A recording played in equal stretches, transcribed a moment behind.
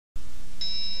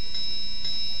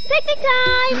Picnic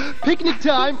time! Picnic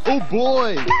time? Oh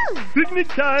boy! Picnic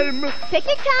time!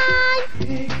 Picnic time!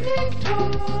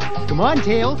 Come on,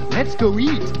 Tail, let's go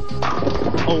eat.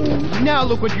 Oh, now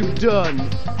look what you've done.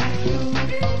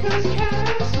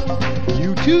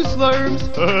 You too,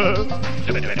 Slurms.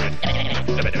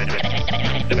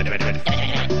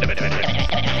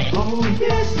 Oh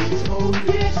yes, it's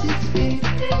picnic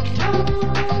time.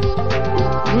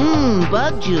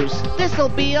 Bug juice. This'll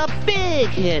be a big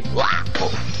hit.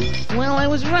 Well, I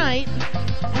was right.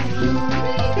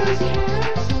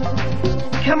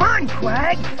 Come on,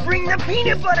 Quag, bring the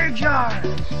peanut butter jar.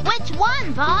 Which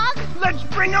one, Bog? Let's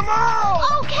bring them all.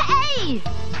 Okay!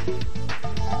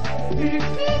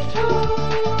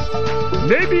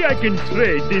 Maybe I can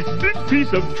trade this big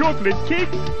piece of chocolate cake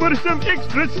for some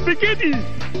extra spaghetti.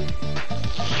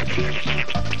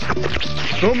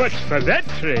 So much for that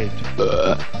trade.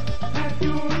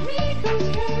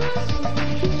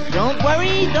 Don't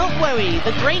worry.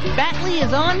 The great Batley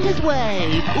is on his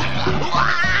way.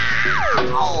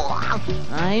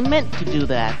 I meant to do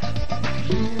that.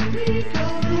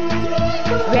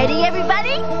 Ready,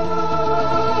 everybody?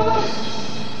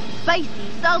 Spicy,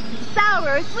 salty,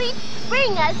 sour, or sweet,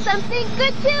 bring us something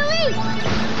good to eat.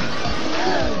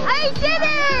 I did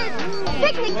it!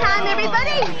 Picnic time,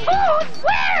 everybody! Food,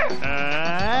 where?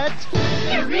 At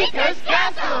Eureka's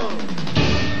Castle!